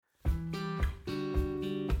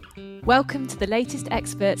Welcome to the latest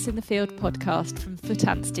Experts in the Field podcast from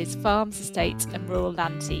Footanstey's Farms, Estates and Rural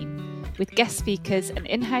Land team. With guest speakers and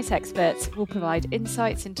in-house experts will provide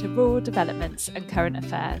insights into rural developments and current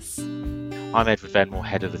affairs. I'm Edward Venmore,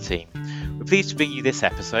 head of the team. We're pleased to bring you this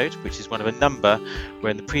episode, which is one of a number where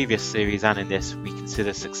in the previous series and in this we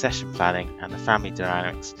consider succession planning and the family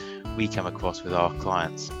dynamics we come across with our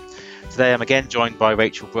clients. Today I'm again joined by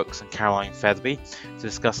Rachel Brooks and Caroline Featherby to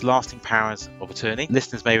discuss lasting powers of attorney.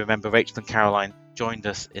 Listeners may remember Rachel and Caroline joined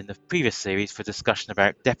us in the previous series for discussion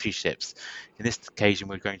about deputyships. In this occasion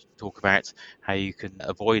we're going to talk about how you can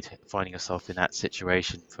avoid finding yourself in that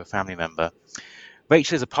situation for a family member.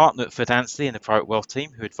 Rachel is a partner at Footanstey in the private wealth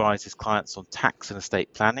team who advises clients on tax and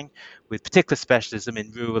estate planning with particular specialism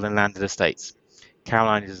in rural and landed estates.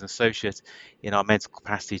 Caroline is an associate in our mental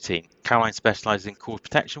capacity team. Caroline specialises in cause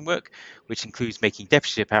protection work, which includes making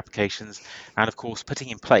deputyship applications and, of course, putting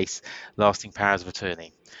in place lasting powers of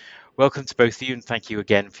attorney. Welcome to both of you and thank you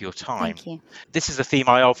again for your time. Thank you. This is a theme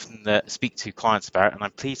I often speak to clients about, and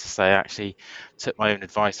I'm pleased to say I actually took my own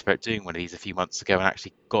advice about doing one of these a few months ago and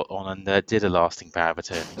actually got on and did a lasting power of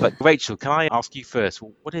attorney. But Rachel, can I ask you first,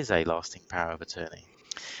 what is a lasting power of attorney?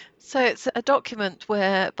 So it's a document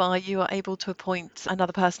whereby you are able to appoint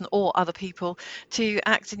another person or other people to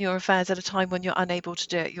act in your affairs at a time when you're unable to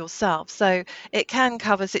do it yourself. So it can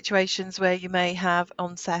cover situations where you may have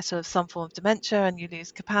onset of some form of dementia and you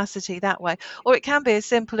lose capacity that way. Or it can be as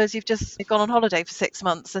simple as you've just gone on holiday for 6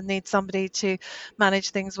 months and need somebody to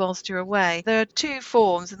manage things whilst you're away. There are two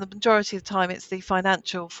forms, and the majority of the time it's the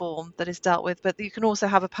financial form that is dealt with, but you can also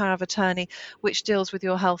have a power of attorney which deals with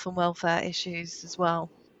your health and welfare issues as well.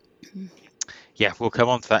 Yeah, we'll come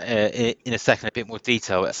on to that in a second, a bit more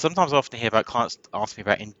detail. Sometimes I often hear about clients ask me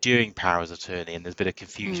about enduring powers of attorney, and there's a bit of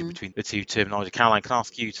confusion between the two terminology. Caroline, can I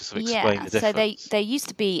ask you to sort of explain the difference? So there used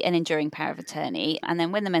to be an enduring power of attorney, and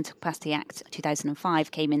then when the Mental Capacity Act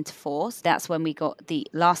 2005 came into force, that's when we got the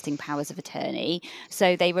lasting powers of attorney.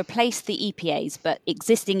 So they replaced the EPAs, but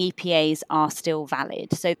existing EPAs are still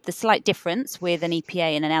valid. So the slight difference with an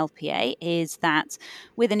EPA and an LPA is that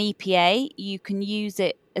with an EPA, you can use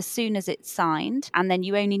it as soon as it's signed, and then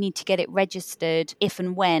you only need to get it registered if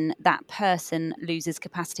and when that person loses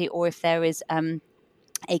capacity, or if there is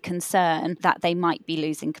a concern that they might be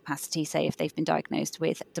losing capacity, say if they've been diagnosed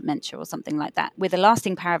with dementia or something like that. With a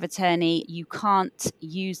lasting power of attorney, you can't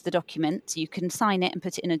use the document. You can sign it and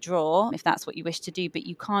put it in a drawer if that's what you wish to do, but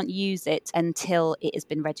you can't use it until it has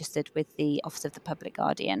been registered with the Office of the Public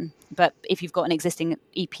Guardian. But if you've got an existing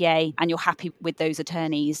EPA and you're happy with those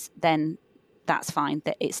attorneys, then that's fine,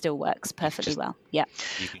 that it still works perfectly well. Yeah.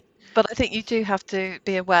 But I think you do have to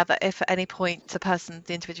be aware that if at any point the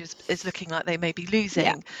individual is looking like they may be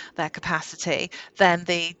losing their capacity, then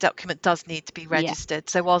the document does need to be registered.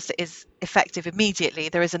 So whilst it is effective immediately,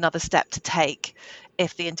 there is another step to take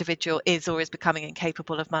if the individual is or is becoming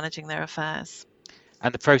incapable of managing their affairs.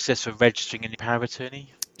 And the process for registering a new power of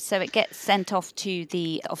attorney? So it gets sent off to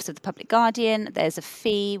the Office of the Public Guardian. There's a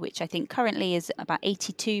fee, which I think currently is about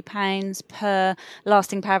 £82 per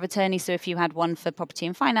lasting power of attorney. So if you had one for property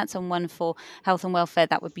and finance and one for health and welfare,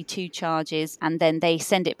 that would be 2 charges. And then they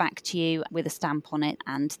send it back to you with a stamp on it,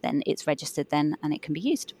 and then it's registered then and it can be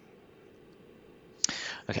used.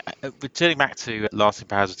 Okay, returning back to lasting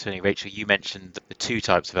powers of attorney, Rachel, you mentioned the 2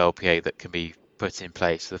 types of LPA that can be put in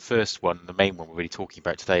place. So the first one, the main one we're really talking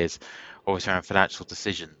about today, is obviously around financial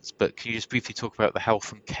decisions. But can you just briefly talk about the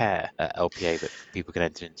health and care LPA that people can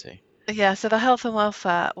enter into? Yeah, so the health and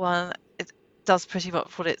welfare one, it does pretty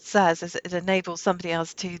much what it says, is it enables somebody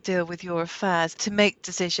else to deal with your affairs, to make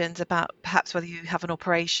decisions about perhaps whether you have an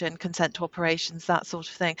operation, consent to operations, that sort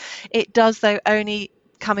of thing. It does, though, only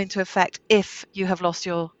come into effect if you have lost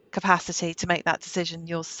your capacity to make that decision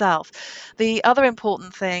yourself. The other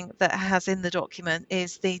important thing that has in the document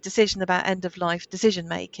is the decision about end of life decision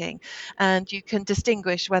making, and you can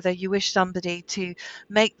distinguish whether you wish somebody to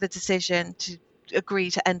make the decision to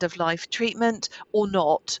agree to end of life treatment or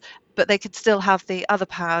not, but they could still have the other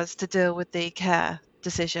powers to deal with the care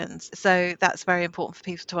decisions. So that's very important for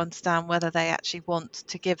people to understand whether they actually want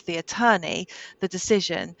to give the attorney the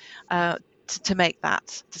decision to make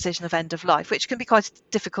that decision of end of life, which can be quite a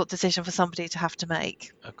difficult decision for somebody to have to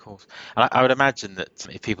make. Of course. And I would imagine that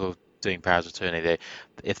if people are doing powers of attorney,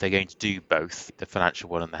 if they're going to do both, the financial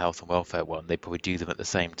one and the health and welfare one, they probably do them at the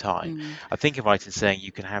same time. I think I'm right in saying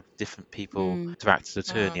you can have different people to act as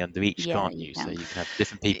attorney under each, can't you? So you can have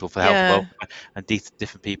different people for health and welfare and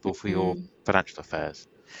different people for your financial affairs.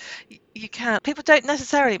 You can. People don't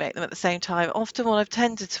necessarily make them at the same time. Often what I've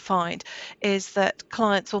tended to find is that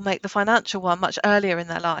clients will make the financial one much earlier in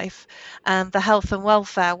their life and the health and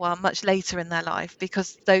welfare one much later in their life,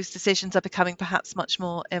 because those decisions are becoming perhaps much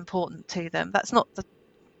more important to them.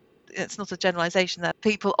 It's not a generalization there.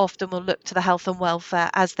 People often will look to the health and welfare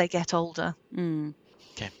as they get older.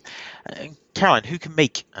 Okay. Caroline, who can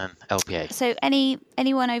make an LPA? So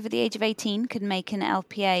anyone over the age of 18 can make an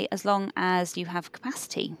LPA as long as you have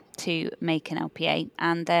capacity to make an LPA.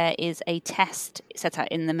 And there is a test set out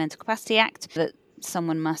in the Mental Capacity Act that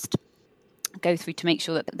someone must go through to make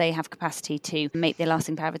sure that they have capacity to make the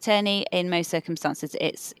lasting power of attorney. In most circumstances,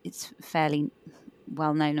 it's fairly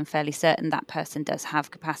well known and fairly certain that person does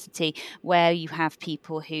have capacity. Where you have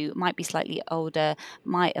people who might be slightly older,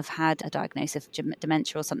 might have had a diagnosis of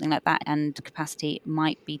dementia or something like that, and capacity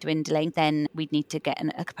might be dwindling, then we'd need to get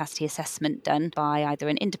a capacity assessment done by either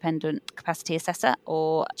an independent capacity assessor,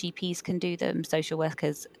 or GPs can do them, social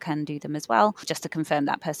workers can do them as well, just to confirm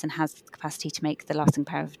that person has the capacity to make the lasting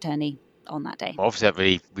power of attorney on that day. Well, obviously, that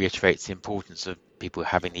really reiterates the importance of people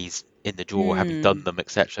having these in the drawer, having done them,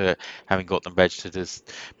 etc., having got them registered as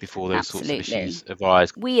before those sorts of issues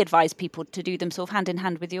arise. We advise people to do them sort of hand in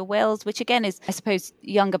hand with your wills, which again is, I suppose,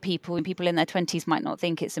 younger people and people in their 20s might not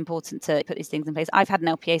think it's important to put these things in place. I've had an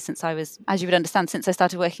LPA since I was, as you would understand, since I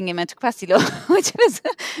started working in mental capacity law, which was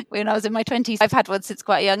when I was in my 20s. I've had one since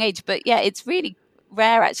quite a young age, but yeah, it's really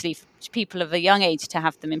rare actually for people of a young age to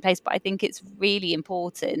have them in place, but I think it's really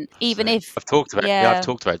important, even if I've talked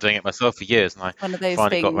about doing it myself for years, and I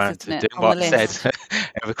finally got around to doing what I said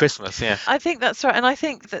over Christmas. Yeah, I think that's right, and I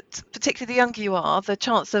think that particularly the younger you are, the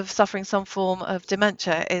chance of suffering some form of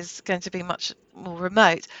dementia is going to be much more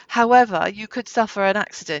remote. However, you could suffer an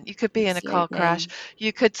accident, you could be in a car crash,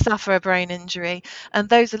 you could suffer a brain injury, and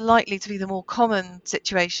those are likely to be the more common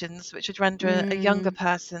situations which would render a younger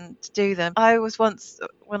person to do them. I was once,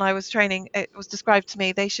 when I was training, it was described to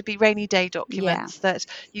me they should be rainy day documents, that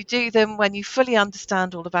you do them when you fully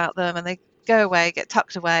understand all about them and they go away, get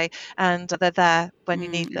tucked away, and they're there when you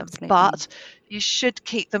need them. Absolutely. But you should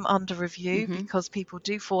keep them under review, because people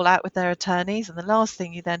do fall out with their attorneys, and the last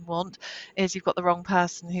thing you then want is you've got the wrong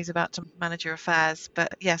person who's about to manage your affairs.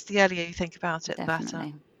 But yes, the earlier you think about it, the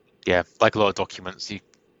better. Yeah, like a lot of documents,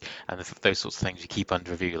 and those sorts of things you keep under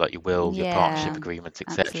review, like your will, your partnership agreements,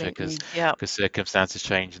 etc., because circumstances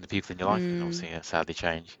change and the people in your life can obviously sadly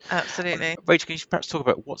change. Absolutely. Rachel, can you perhaps talk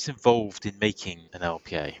about what's involved in making an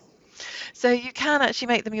LPA? So you can actually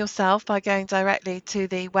make them yourself by going directly to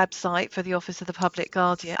the website for the Office of the Public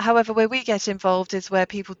Guardian. However, where we get involved is where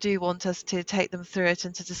people do want us to take them through it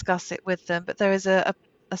and to discuss it with them. But there is a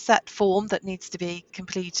set form that needs to be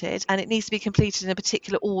completed, and it needs to be completed in a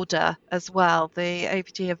particular order as well. The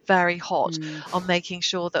OPG are very hot on making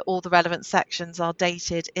sure that all the relevant sections are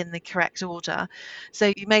dated in the correct order.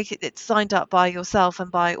 So you make it's signed up by yourself and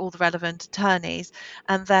by all the relevant attorneys,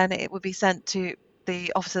 and then it would be sent to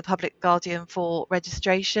the Office of the Public Guardian for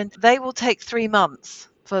registration. They will take 3 months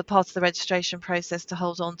for part of the registration process to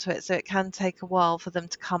hold on to it, so it can take a while for them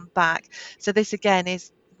to come back. So this again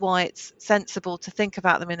is why it's sensible to think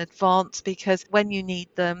about them in advance, because when you need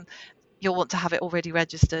them, you'll want to have it already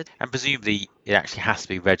registered. And presumably it actually has to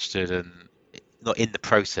be registered and not in the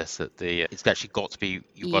process that it's actually got to be,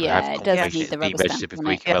 you've got to have confirmation be registered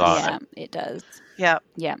before you can rely on it. It does. Yeah.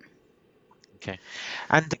 Okay.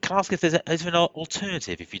 And can I ask if is there an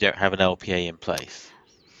alternative if you don't have an LPA in place?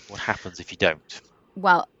 What happens if you don't?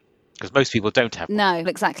 Well, because most people don't have one. No,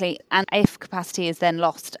 exactly. And if capacity is then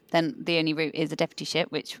lost, then the only route is a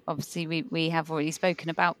deputyship, which obviously we have already spoken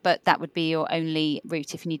about, but that would be your only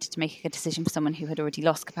route if you needed to make a decision for someone who had already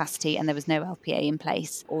lost capacity and there was no LPA in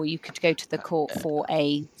place. Or you could go to the court for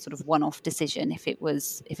a sort of one-off decision if a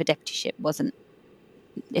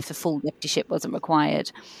full deputyship wasn't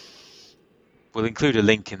required. We'll include a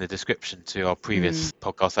link in the description to our previous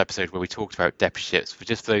podcast episode where we talked about deputyships. But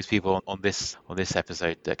just for those people on this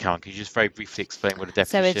episode, Caroline, can you just very briefly explain what a deputyship is?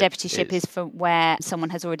 So a deputyship is for where someone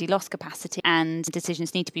has already lost capacity and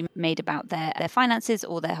decisions need to be made about their finances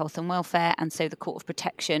or their health and welfare. And so the Court of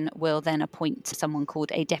Protection will then appoint someone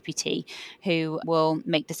called a deputy who will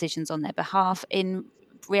make decisions on their behalf. In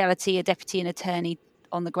reality, a deputy and attorney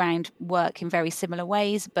on the ground work in very similar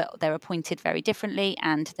ways, but they're appointed very differently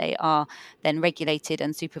and they are then regulated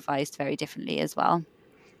and supervised very differently as well.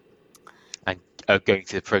 And going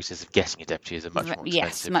through the process of getting a deputy is a much more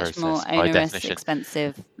expensive process. Much more onerous,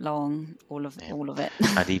 expensive, long, all of it.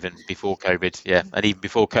 And even before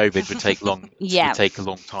COVID, would take long. Would take a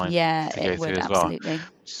long time. Yeah, to go it would through as absolutely. Well.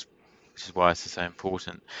 Which which is why this is so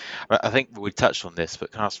important. I think we touched on this,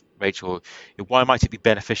 but can I ask Rachel, why might it be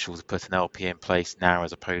beneficial to put an LPA in place now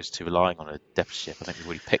as opposed to relying on a deputyship? I think we've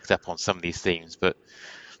already picked up on some of these themes, but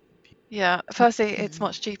Yeah, firstly, it's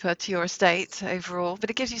much cheaper to your estate overall, but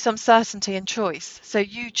it gives you some certainty and choice. So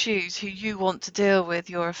you choose who you want to deal with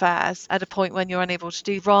your affairs at a point when you're unable to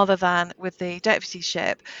do, rather than with the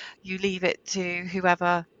deputyship, you leave it to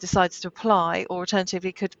whoever decides to apply, or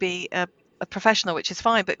alternatively could be a professional, which is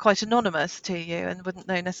fine, but quite anonymous to you and wouldn't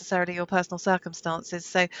know necessarily your personal circumstances.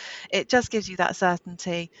 So it just gives you that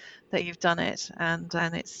certainty that you've done it, and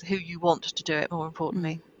it's who you want to do it, more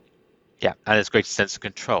importantly. Yeah, and there's a greater sense of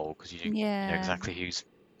control because you know exactly who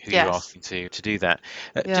you're asking to do that.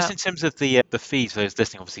 Just in terms of the fees for those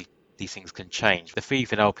listening, obviously these things can change. The fee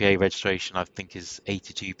for an LPA registration, I think, is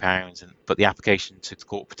 £82, but the application to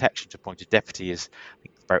court protection to appoint a deputy is, I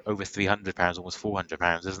think, about over £300, almost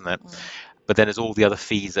 £400, isn't it? But then there's all the other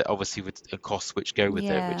fees that obviously with costs which go with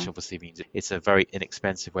it, which obviously means it's a very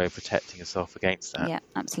inexpensive way of protecting yourself against that. Yeah,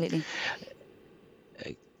 absolutely.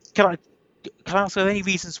 Can I ask, are there any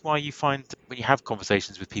reasons why you find when you have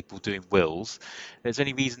conversations with people doing wills, there's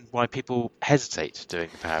any reason why people hesitate doing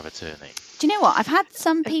the power of attorney? Do you know what? I've had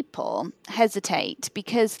some people hesitate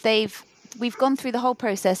because we've gone through the whole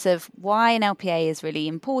process of why an LPA is really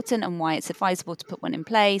important and why it's advisable to put one in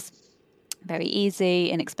place. Very easy,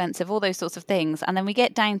 inexpensive, all those sorts of things. And then we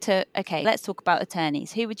get down to, okay, let's talk about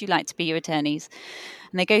attorneys. Who would you like to be your attorneys?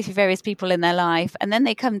 And they go through various people in their life, and then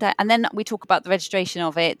they come down, and then we talk about the registration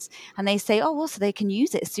of it, and they say, oh, well, so they can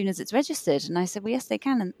use it as soon as it's registered. And I said, well, yes, they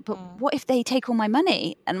can. But what if they take all my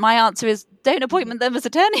money? And my answer is, don't appoint them as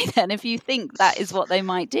attorney then, if you think that is what they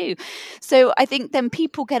might do. So I think then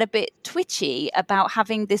people get a bit twitchy about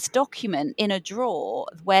having this document in a drawer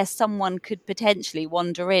where someone could potentially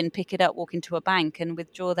wander in, pick it up, walk into a bank and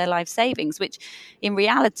withdraw their life savings, which in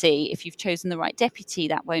reality, if you've chosen the right deputy,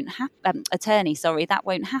 that won't happen. Attorney, sorry, that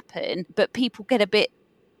won't happen. But people get a bit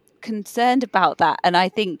concerned about that, and I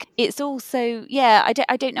think it's also I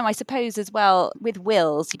don't know, I suppose as well with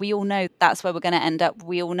wills, we all know that's where we're going to end up.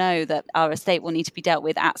 We all know that our estate will need to be dealt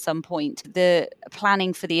with at some point. The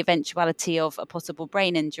planning for the eventuality of a possible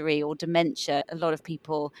brain injury or dementia, a lot of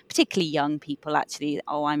people, particularly young people, actually,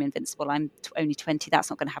 I'm invincible, I'm only 20,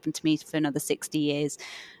 that's not going to happen to me for another 60 years,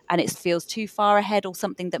 and it feels too far ahead, or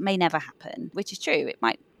something that may never happen, which is true, it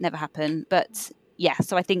might never happen, but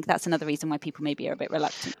so I think that's another reason why people maybe are a bit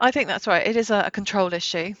reluctant. I think that's right. It is a control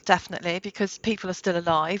issue, definitely, because people are still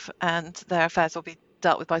alive and their affairs will be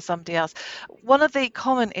dealt with by somebody else. One of the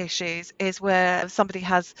common issues is where somebody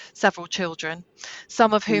has several children,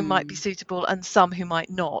 some of whom might be suitable and some who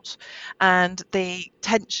might not, and the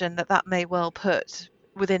tension that may well put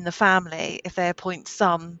within the family if they appoint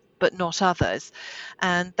some but not others,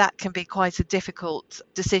 and that can be quite a difficult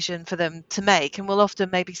decision for them to make, and will often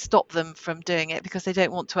maybe stop them from doing it because they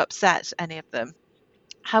don't want to upset any of them.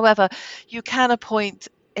 However, you can appoint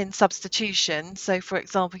in substitution. So for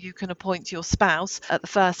example, you can appoint your spouse at the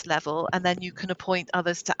first level, and then you can appoint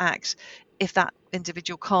others to act if that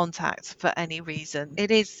individual can't act for any reason.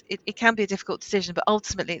 It can be a difficult decision, but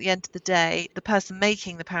ultimately at the end of the day, the person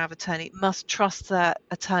making the power of attorney must trust their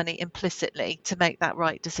attorney implicitly to make that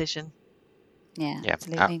right decision. Yeah,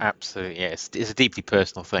 absolutely. Yeah, it's a deeply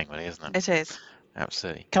personal thing, really, isn't it? It is.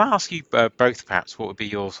 Absolutely. Can I ask you both, perhaps, what would be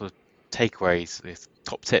your sort of takeaways with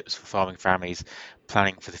top tips for farming families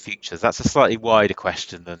planning for the future? That's a slightly wider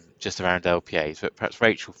question than just around LPAs, but perhaps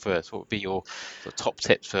Rachel first, what would be your sort of top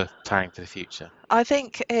tips for planning for the future? I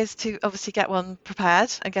think is to obviously get one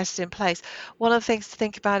prepared and get it in place. One of the things to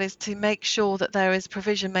think about is to make sure that there is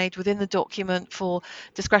provision made within the document for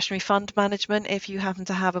discretionary fund management if you happen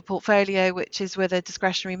to have a portfolio which is with a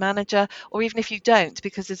discretionary manager, or even if you don't,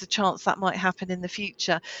 because there's a chance that might happen in the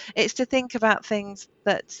future. It's to think about things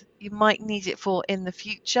that you might need it for in the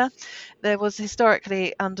future. There was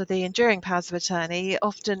historically, under the enduring powers of attorney,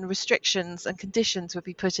 often restrictions and conditions would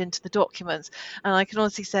be put into the documents, and I can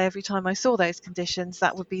honestly say every time I saw those conditions,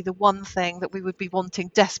 that would be the one thing that we would be wanting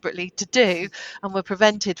desperately to do and were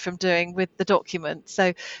prevented from doing with the document.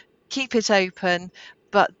 So keep it open,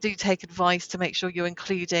 but do take advice to make sure you're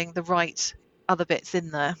including the right other bits in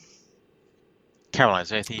there. Caroline, is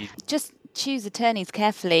there anything just choose attorneys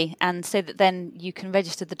carefully, and so that then you can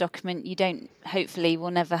register the document. You will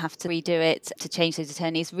never have to redo it to change those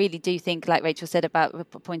attorneys. Really do think, like Rachel said, about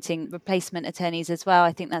appointing replacement attorneys as well.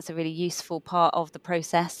 I think that's a really useful part of the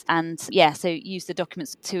process. And so use the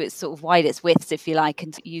documents to its sort of widest widths, if you like,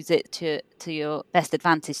 and use it to your best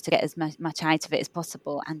advantage to get as much out of it as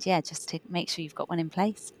possible. And just to make sure you've got one in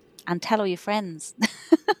place, and tell all your friends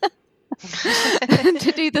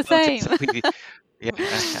to do the same. Yeah,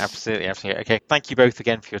 absolutely. Okay, thank you both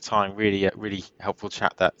again for your time. Really helpful to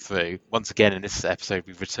chat that through. Once again, in this episode,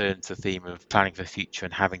 we've returned to the theme of planning for the future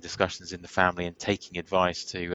and having discussions in the family and taking advice to